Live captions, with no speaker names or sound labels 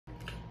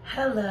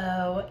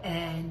Hello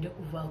and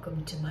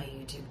welcome to my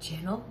YouTube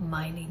channel.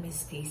 My name is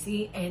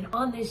Stacy, and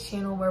on this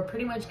channel we're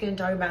pretty much going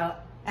to talk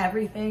about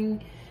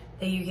everything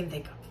that you can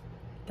think of.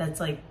 That's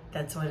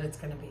what it's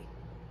going to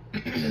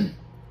be.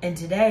 And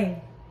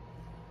today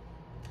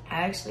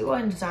I actually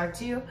wanted to talk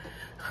to you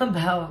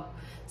about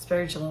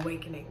spiritual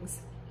awakenings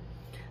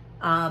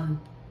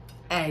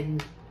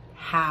and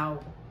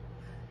how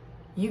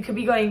you could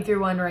be going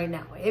through one right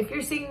now. If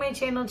you're seeing my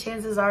channel,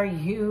 chances are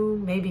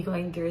you may be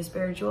going through a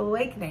spiritual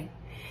awakening.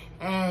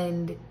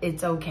 And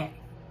it's okay.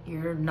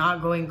 You're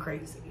not going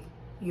crazy.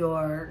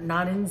 You're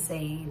not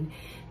insane.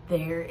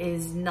 There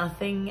is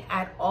nothing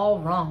at all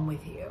wrong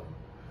with you.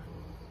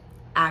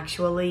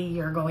 Actually,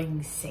 you're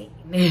going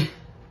sane.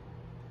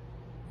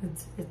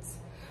 It's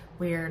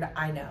weird,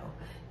 I know.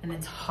 And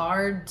it's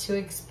hard to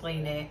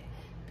explain it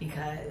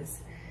because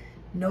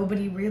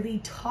nobody really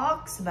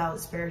talks about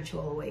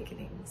spiritual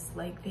awakenings.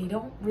 Like, they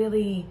don't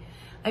really,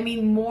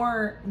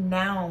 more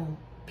now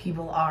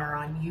people are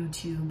on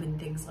YouTube and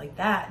things like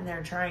that, and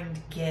they're trying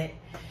to get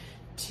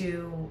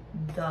to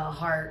the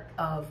heart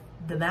of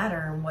the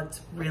matter and what's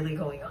really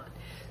going on.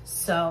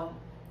 So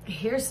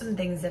here's some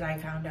things that I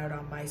found out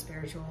on my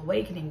spiritual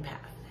awakening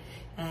path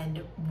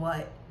and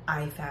what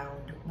I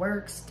found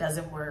works,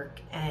 doesn't work.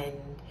 And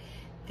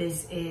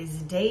this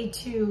is day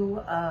 2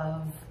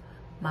 of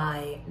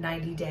my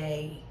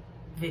 90-day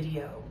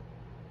video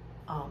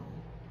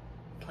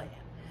plan.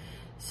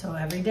 So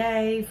every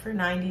day for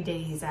 90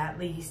 days at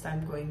least,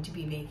 I'm going to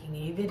be making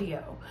a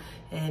video,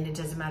 and it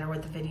doesn't matter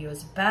what the video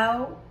is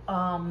about.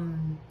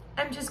 I'm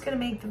just gonna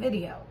make the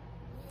video.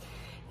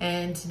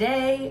 And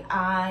today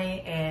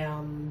I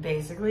am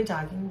basically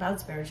talking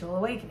about spiritual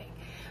awakening.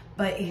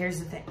 But here's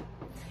the thing.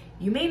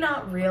 You may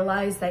not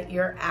realize that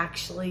you're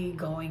actually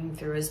going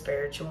through a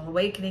spiritual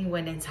awakening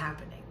when it's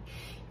happening.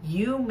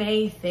 You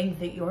may think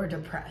that you're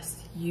depressed.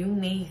 You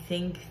may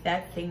think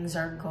that things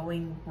are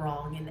going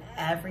wrong and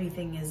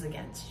everything is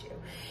against you.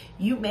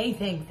 You may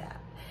think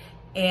that.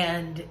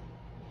 And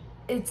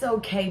it's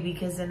okay,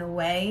 because in a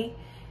way,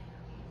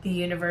 the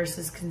universe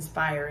is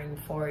conspiring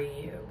for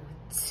you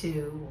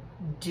to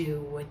do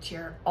what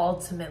you're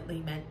ultimately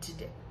meant to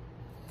do.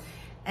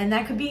 And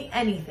that could be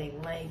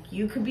anything. Like,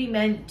 you could be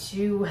meant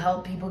to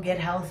help people get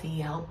healthy,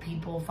 help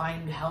people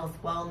find health,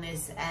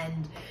 wellness,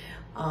 and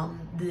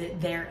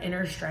their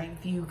inner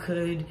strength. You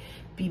could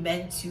be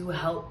meant to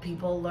help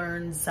people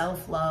learn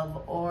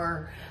self-love,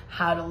 or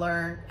how to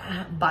learn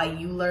by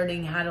you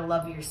learning how to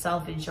love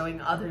yourself and showing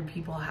other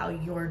people how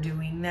you're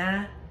doing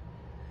that.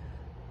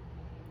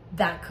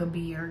 That could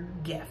be your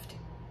gift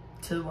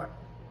to the world.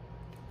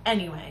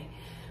 Anyway,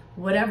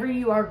 whatever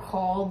you are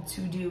called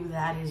to do,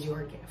 that is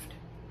your gift.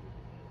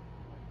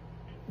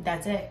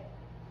 That's it.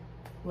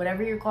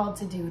 Whatever you're called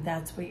to do,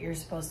 that's what you're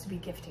supposed to be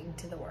gifting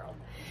to the world.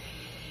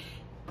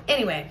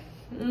 Anyway,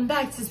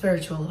 back to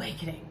spiritual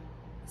awakening.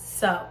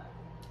 So,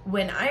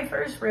 when I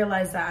first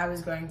realized that I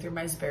was going through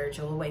my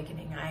spiritual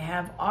awakening, I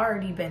have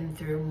already been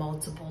through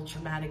multiple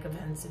traumatic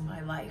events in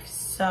my life.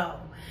 So,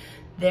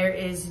 there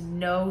is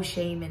no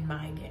shame in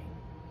my game.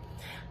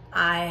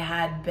 I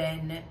had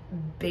been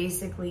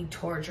basically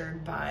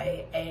tortured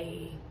by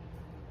a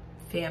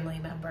family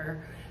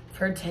member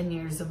for 10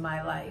 years of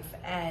my life,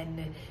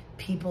 and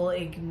people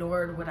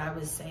ignored what I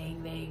was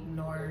saying. They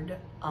ignored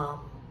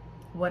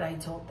what I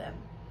told them.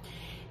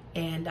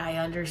 And I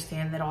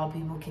understand that all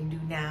people can do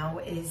now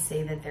is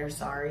say that they're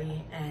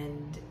sorry,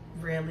 and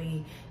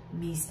really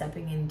me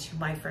stepping into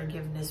my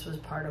forgiveness was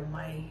part of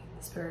my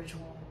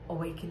spiritual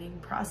awakening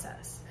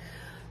process.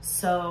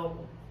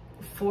 So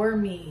for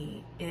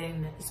me,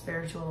 in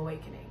spiritual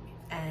awakening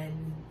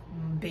and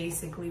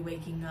basically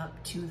waking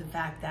up to the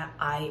fact that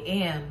I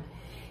am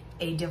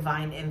a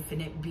divine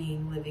infinite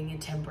being living a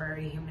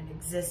temporary human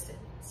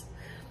existence,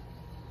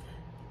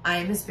 I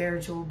am a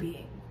spiritual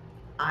being.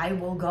 I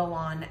will go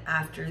on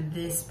after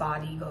this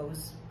body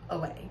goes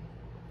away,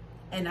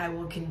 and I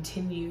will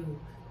continue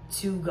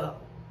to go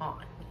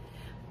on,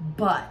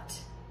 but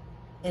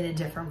in a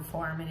different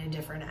form, in a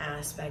different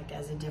aspect,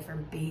 as a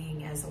different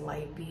being, as a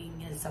light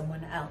being, as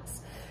someone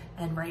else.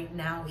 And right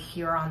now,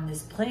 here on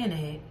this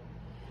planet,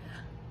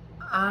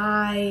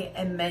 I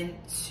am meant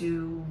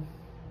to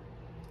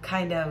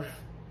kind of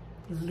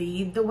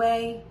lead the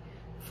way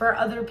for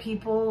other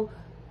people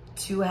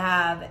to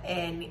have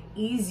an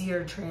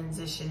easier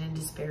transition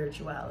into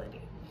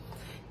spirituality,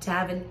 to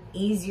have an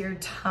easier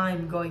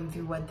time going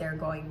through what they're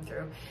going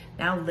through.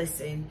 Now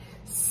listen,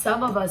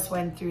 some of us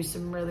went through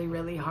some really,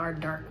 really hard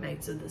dark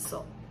nights of the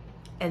soul,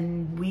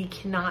 and we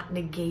cannot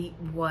negate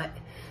what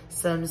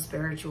some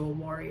spiritual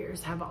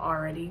warriors have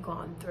already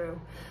gone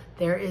through.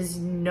 There is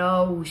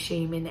no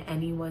shame in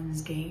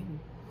anyone's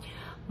game.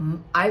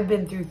 I've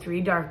been through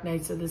 3 dark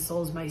nights of the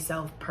souls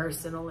myself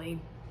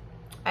personally.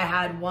 I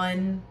had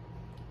one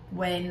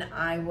when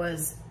I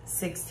was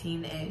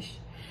 16-ish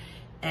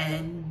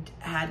and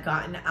had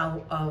gotten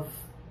out of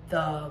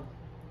the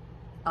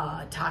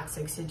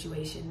toxic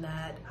situation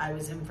that I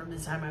was in from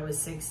the time I was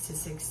 6 to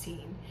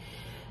 16.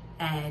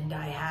 And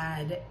I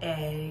had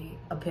a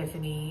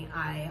epiphany.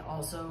 I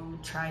also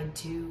tried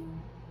to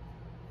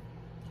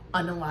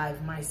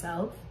unalive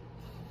myself,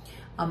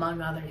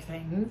 among other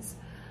things.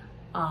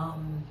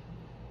 And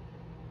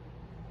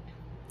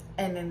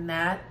in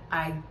that,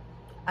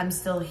 I'm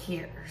still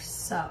here.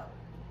 So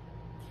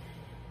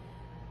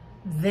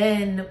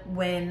then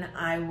when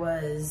I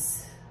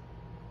was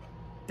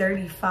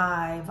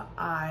 35,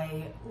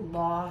 I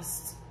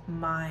lost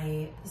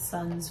my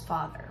son's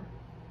father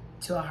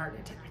to a heart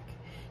attack.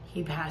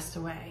 He passed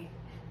away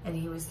and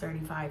he was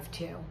 35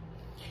 too.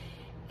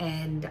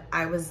 And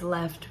I was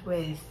left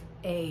with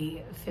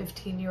a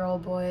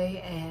 15-year-old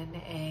boy and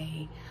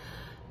a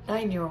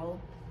 9-year-old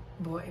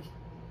boy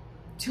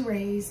to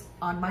raise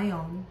on my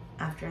own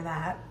after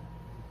that.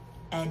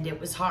 And it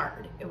was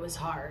hard. It was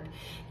hard.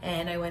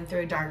 And I went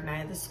through a dark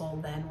night of the soul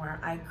then, where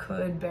I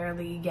could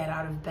barely get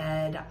out of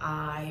bed.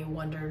 I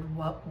wondered,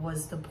 what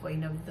was the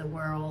point of the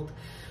world?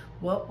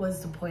 What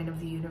was the point of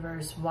the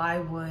universe? Why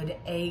would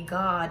a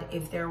God,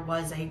 if there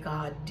was a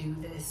God, do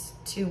this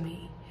to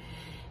me?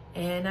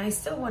 And I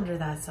still wonder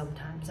that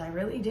sometimes. I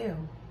really do.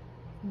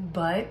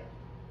 But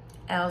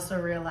I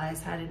also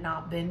realized, had it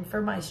not been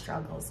for my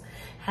struggles,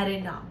 had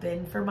it not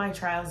been for my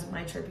trials and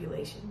my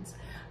tribulations,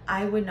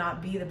 I would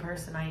not be the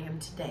person I am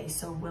today,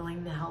 so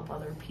willing to help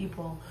other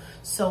people,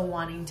 so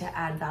wanting to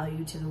add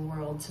value to the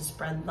world, to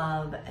spread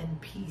love and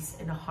peace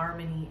and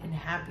harmony and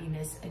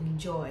happiness and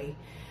joy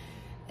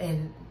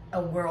in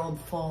a world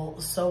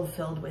so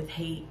filled with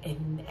hate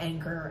and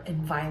anger and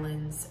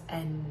violence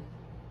and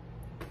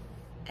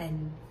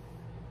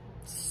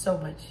so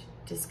much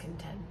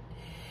discontent.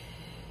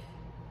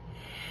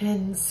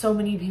 And so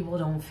many people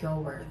don't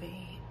feel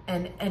worthy.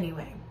 And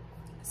anyway,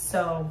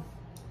 so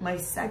my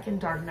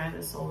second dark night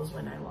of the soul was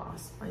when I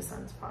lost my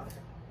son's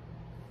father.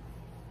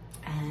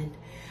 And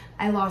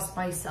I lost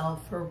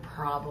myself for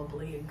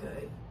probably a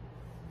good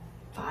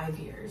 5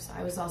 years.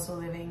 I was also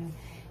living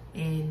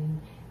in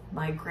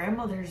my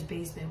grandmother's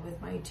basement with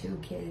my 2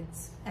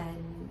 kids,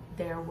 and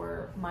there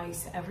were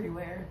mice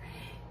everywhere.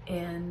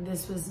 And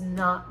this was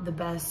not the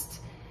best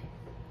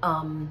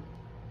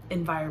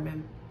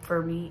environment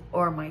for me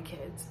or my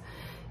kids.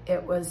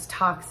 It was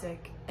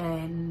toxic.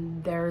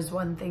 And there's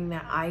one thing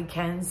that I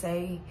can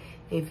say: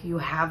 if you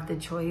have the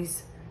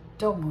choice,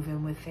 don't move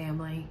in with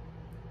family.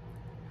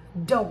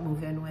 Don't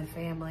move in with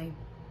family.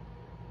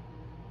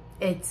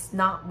 It's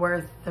not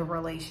worth the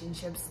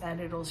relationships that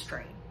it'll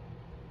strain.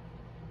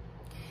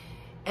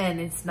 And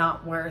it's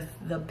not worth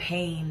the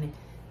pain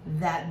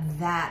that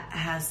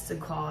has to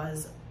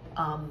cause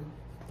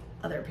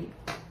other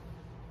people.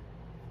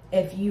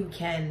 If you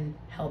can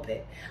help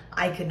it.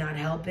 I could not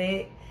help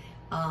it.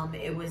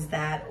 It was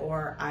that,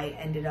 or I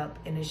ended up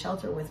in a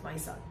shelter with my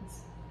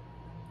sons.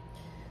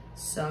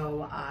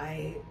 So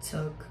I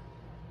took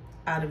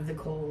out of the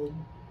cold,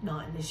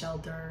 not in a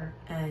shelter,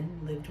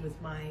 and lived with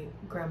my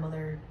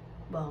grandmother.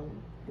 Well,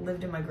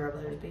 lived in my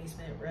grandmother's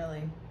basement,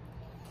 really.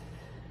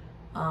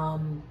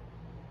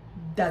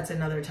 That's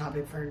another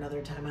topic for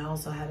another time. I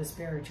also had a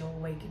spiritual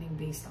awakening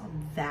based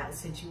on that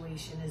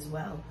situation as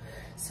well.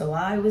 So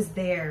I was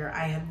there.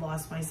 I had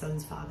lost my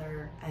son's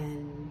father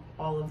and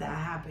all of that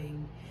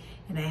happened.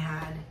 And I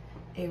had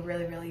a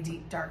really, really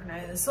deep dark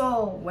night of the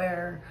soul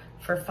where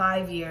for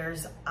 5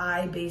 years,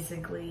 I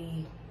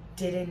basically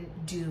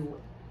didn't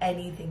do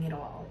anything at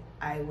all.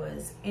 I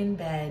was in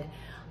bed.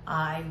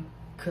 I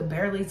could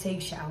barely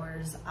take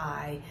showers.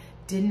 I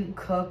didn't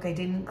cook. I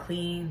didn't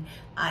clean.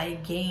 I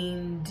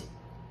gained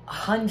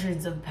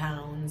hundreds of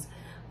pounds.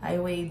 I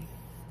weighed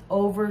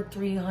over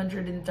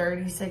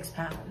 336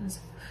 pounds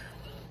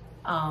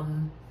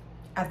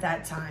at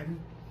that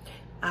time.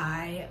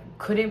 I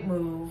couldn't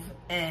move,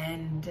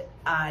 and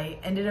I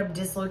ended up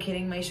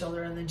dislocating my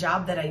shoulder. And the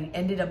job that I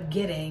ended up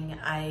getting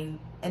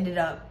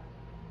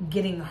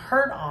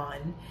hurt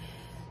on.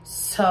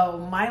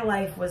 So my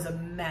life was a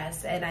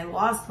mess, and I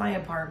lost my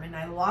apartment.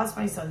 I lost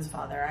my son's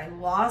father. I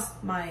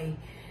lost my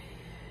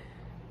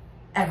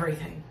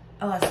everything.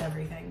 I lost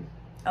everything.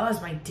 I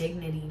lost my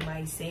dignity,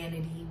 my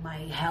sanity, my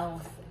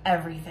health,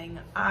 everything.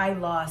 I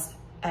lost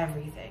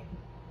everything.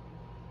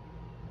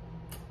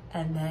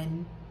 And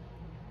then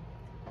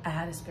I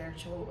had a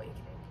spiritual awakening.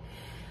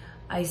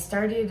 I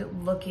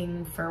started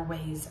looking for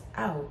ways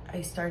out.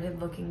 I started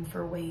looking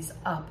for ways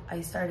up.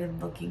 I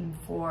started looking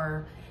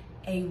for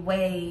a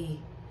way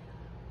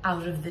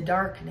out of the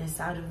darkness,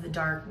 out of the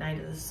dark night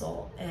of the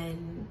soul.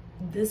 And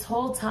this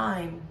whole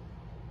time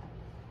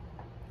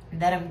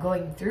that I'm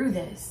going through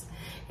this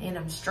and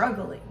I'm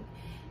struggling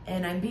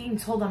and I'm being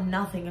told I'm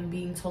nothing, I'm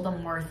being told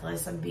I'm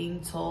worthless, I'm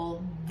being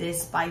told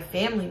this by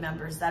family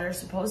members that are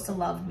supposed to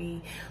love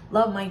me,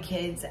 love my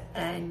kids,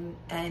 and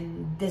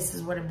this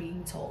is what I'm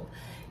being told.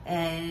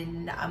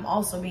 And I'm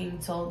also being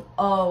told,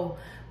 oh,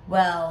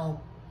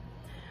 well,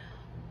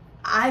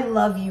 I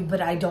love you,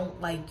 but I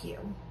don't like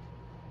you.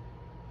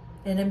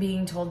 And I'm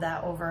being told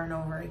that over and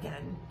over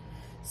again.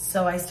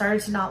 So I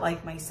started to not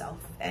like myself,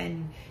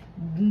 and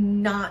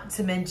not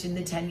to mention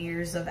the 10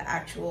 years of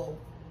actual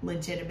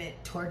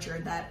legitimate torture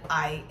that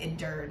I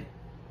endured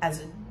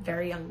as a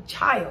very young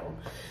child.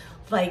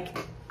 Like,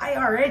 I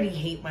already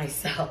hate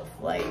myself.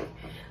 Like,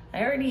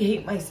 I already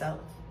hate myself.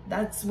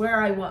 That's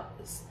where I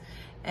was.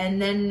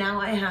 And then now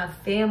I have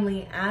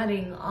family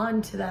adding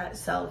on to that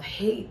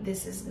self-hate.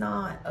 This is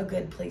not a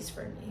good place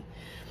for me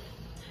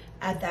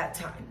at that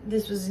time.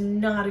 This was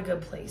not a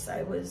good place.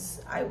 I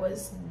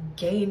was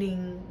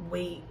gaining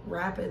weight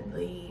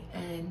rapidly,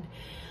 and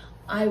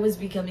I was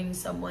becoming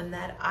someone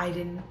that I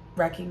didn't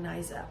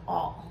recognize at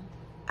all.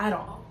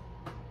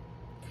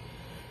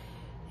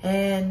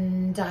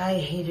 And I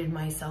hated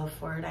myself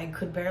for it. I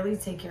could barely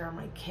take care of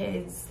my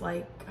kids.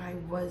 Like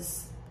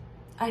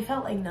I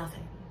felt like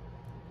nothing.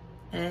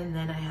 And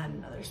then I had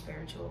another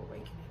spiritual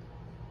awakening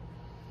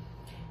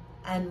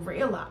and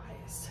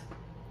realized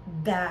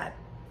that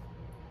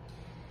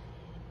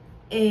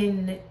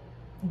in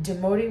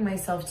demoting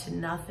myself to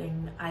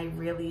nothing, I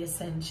really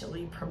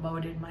essentially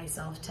promoted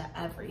myself to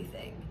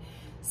everything.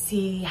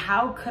 See,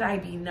 how could I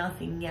be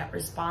nothing yet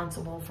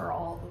responsible for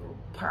all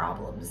the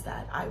problems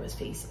that I was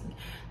facing?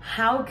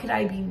 How could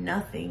I be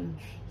nothing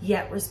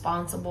yet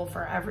responsible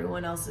for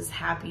everyone else's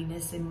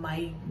happiness in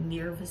my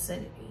near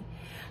vicinity?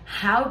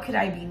 How could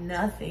I be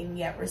nothing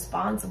yet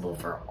responsible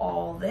for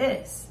all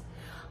this?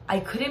 I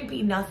couldn't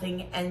be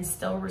nothing and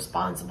still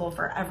responsible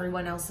for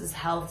everyone else's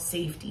health,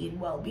 safety,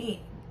 and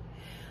well-being.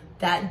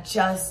 That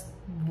just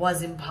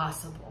wasn't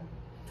possible.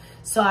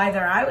 So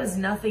either I was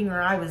nothing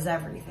or I was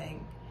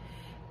everything.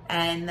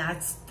 And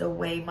that's the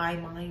way my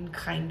mind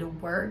kind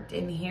of worked.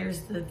 And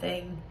here's the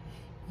thing.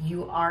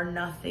 You are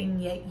nothing,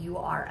 yet you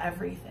are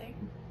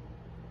everything.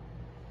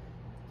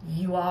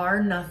 You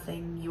are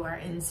nothing. You are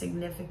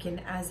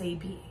insignificant as a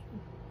being.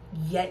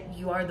 Yet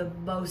you are the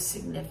most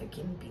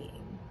significant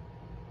being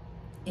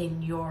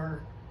in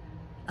your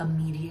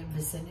immediate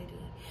vicinity.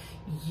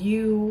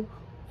 You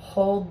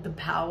hold the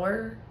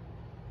power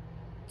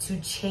to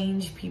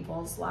change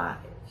people's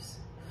lives.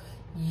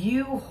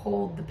 You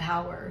hold the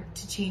power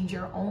to change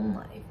your own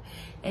life.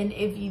 And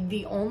if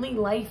the only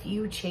life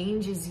you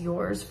change is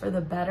yours for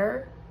the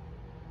better,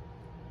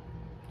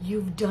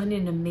 you've done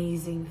an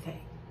amazing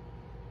thing.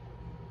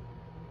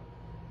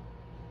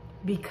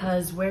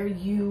 Because where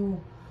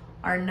you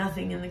are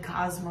nothing in the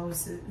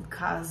cosmos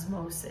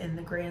in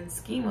the grand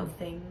scheme of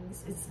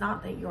things, it's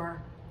not that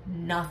you're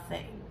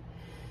nothing.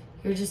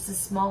 You're just a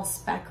small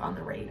speck on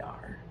the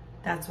radar.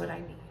 That's what I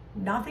mean.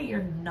 Not that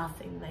you're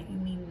nothing, that you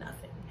mean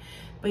nothing.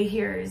 But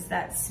here is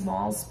that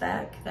small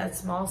speck. That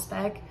small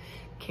speck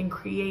can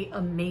create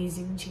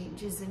amazing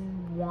changes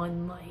in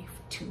 1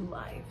 life, 2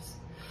 lives,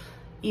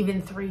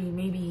 even 3.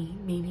 Maybe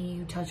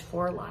you touch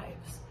 4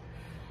 lives.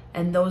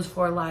 And those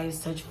 4 lives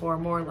touch 4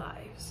 more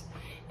lives.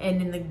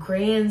 And in the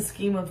grand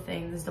scheme of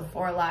things, the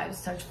 4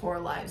 lives touch 4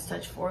 lives,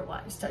 touch 4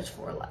 lives, touch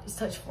 4 lives,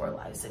 touch 4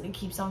 lives. And it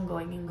keeps on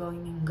going and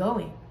going and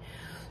going.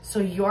 So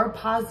your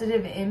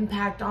positive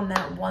impact on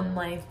that 1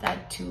 life,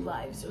 that 2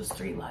 lives, those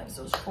 3 lives,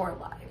 those 4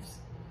 lives,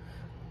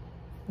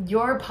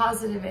 your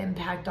positive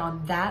impact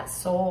on that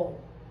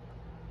soul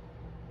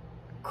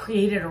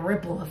created a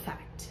ripple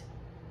effect.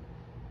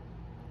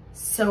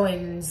 So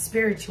in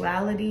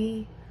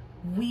spirituality,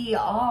 we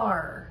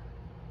are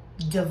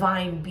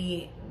divine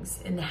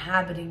beings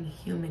inhabiting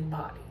human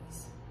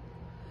bodies.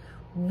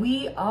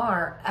 We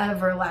are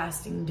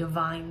everlasting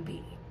divine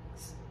beings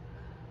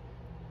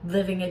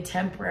living a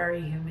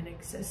temporary human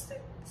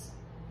existence.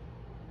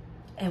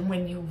 And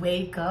when you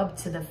wake up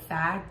to the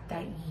fact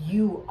that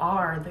you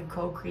are the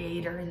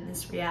co-creator in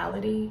this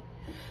reality,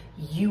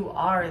 you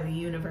are the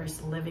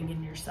universe living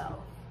in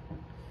yourself.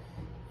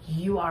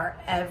 You are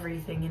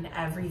everything and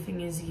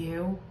everything is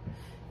you.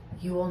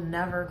 You will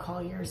never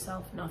call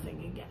yourself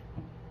nothing again.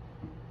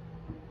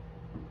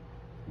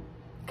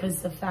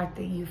 Because the fact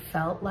that you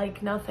felt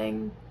like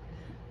nothing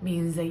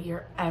means that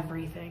you're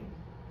everything.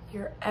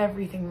 You're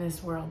everything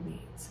this world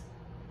needs.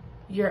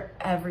 You're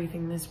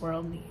everything this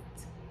world needs.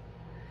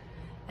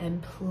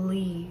 And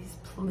please,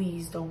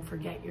 please don't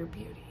forget your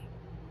beauty.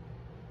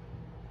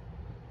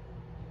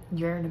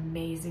 You're an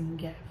amazing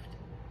gift.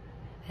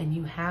 And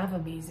you have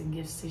amazing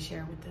gifts to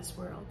share with this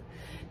world.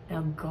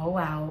 Now go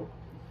out.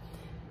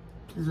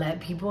 Let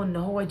people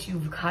know what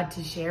you've got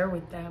to share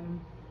with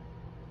them.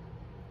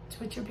 It's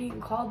what you're being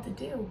called to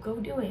do. Go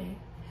do it.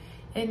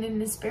 And in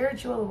the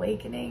spiritual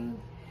awakening,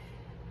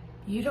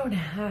 you don't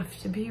have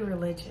to be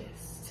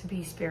religious to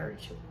be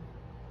spiritual.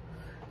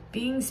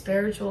 Being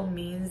spiritual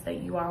means that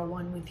you are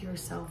one with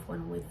yourself,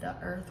 one with the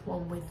earth,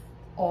 one with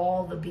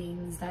all the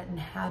beings that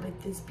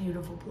inhabit this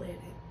beautiful planet.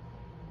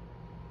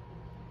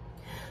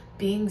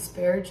 Being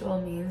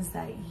spiritual means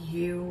that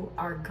you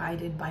are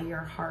guided by your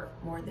heart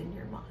more than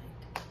your mind.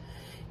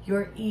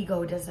 Your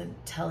ego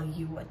doesn't tell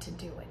you what to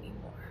do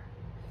anymore.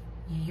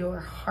 Your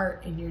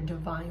heart and your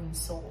divine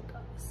soul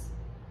does.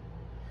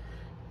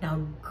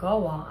 Now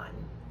go on.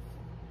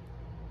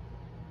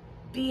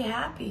 Be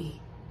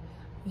happy.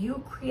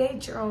 You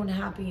create your own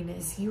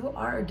happiness. You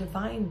are a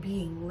divine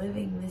being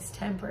living this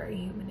temporary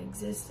human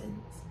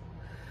existence.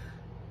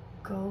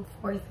 Go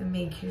forth and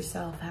make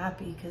yourself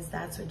happy, because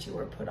that's what you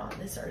were put on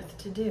this earth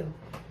to do.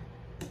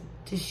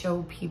 To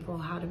show people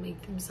how to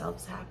make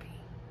themselves happy.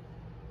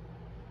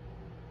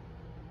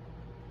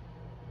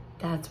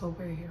 That's what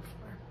we're here for.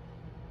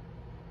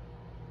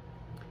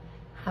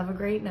 Have a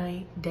great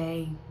night,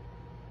 day,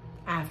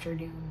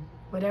 afternoon,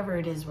 whatever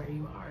it is where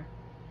you are.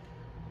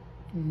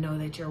 Know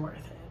that you're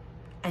worth it,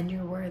 and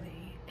you're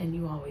worthy, and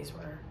you always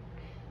were.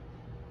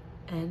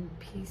 And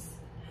peace.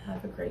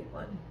 Have a great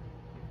one.